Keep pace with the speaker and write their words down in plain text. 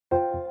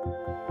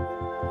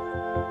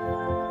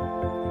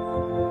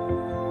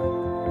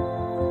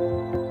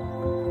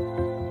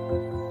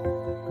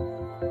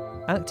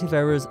Active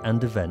errors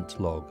and event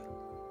log.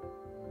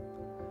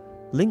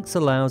 Linx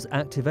allows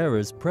active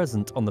errors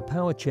present on the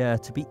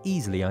powerchair to be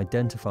easily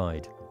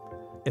identified.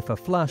 If a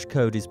flash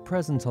code is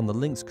present on the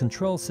Linx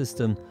control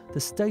system, the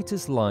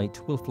status light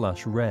will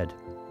flash red.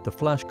 The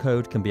flash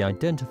code can be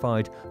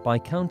identified by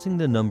counting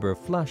the number of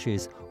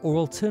flashes, or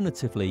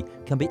alternatively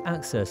can be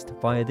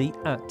accessed via the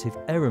Active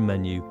Error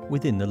menu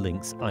within the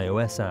Linx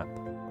iOS app.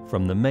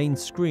 From the main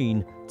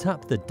screen,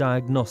 tap the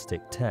diagnostic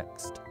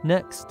text.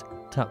 Next,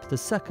 tap the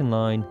second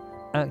line,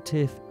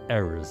 Active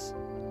Errors.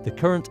 The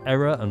current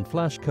error and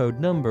flash code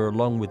number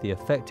along with the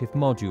effective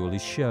module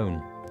is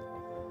shown.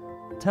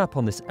 Tap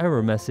on this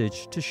error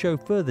message to show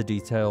further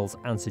details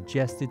and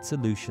suggested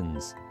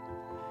solutions.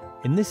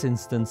 In this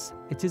instance,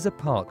 it is a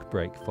park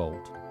brake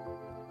fault.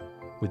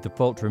 With the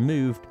fault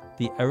removed,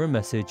 the error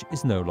message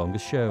is no longer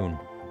shown.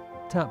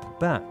 Tap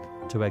Back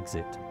to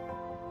exit.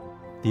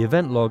 The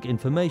event log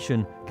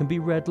information can be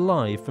read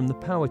live from the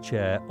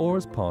powerchair or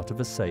as part of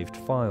a saved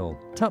file.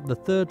 Tap the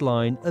third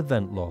line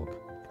Event log.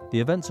 The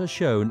events are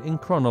shown in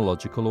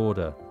chronological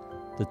order.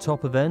 The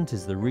top event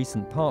is the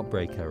recent park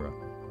brake error.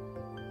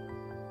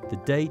 The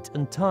date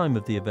and time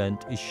of the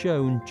event is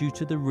shown due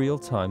to the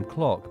real-time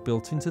clock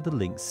built into the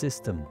Linx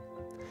system.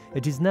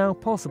 It is now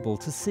possible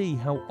to see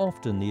how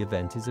often the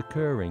event is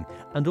occurring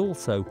and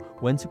also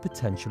when to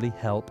potentially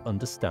help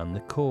understand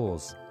the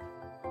cause.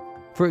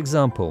 For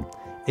example,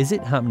 is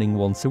it happening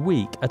once a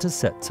week at a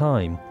set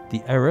time?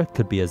 The error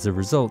could be as a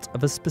result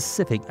of a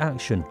specific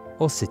action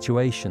or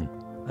situation.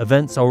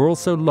 Events are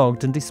also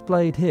logged and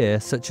displayed here,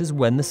 such as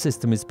when the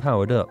system is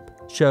powered up,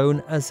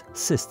 shown as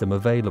System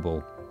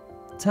Available.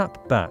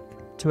 Tap Back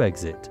to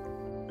exit.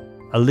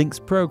 A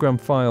Linx program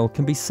file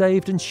can be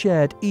saved and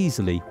shared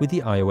easily with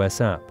the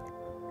iOS app.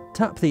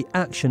 Tap the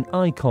action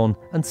icon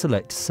and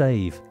select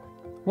Save.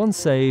 Once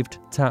saved,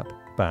 tap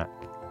Back.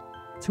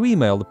 To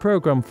email the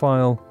program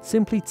file,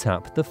 simply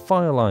tap the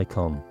File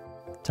icon.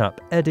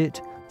 Tap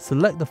Edit,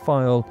 select the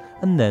file,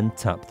 and then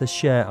tap the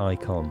Share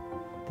icon.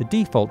 The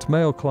default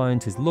mail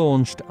client is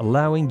launched,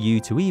 allowing you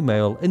to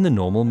email in the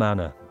normal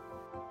manner.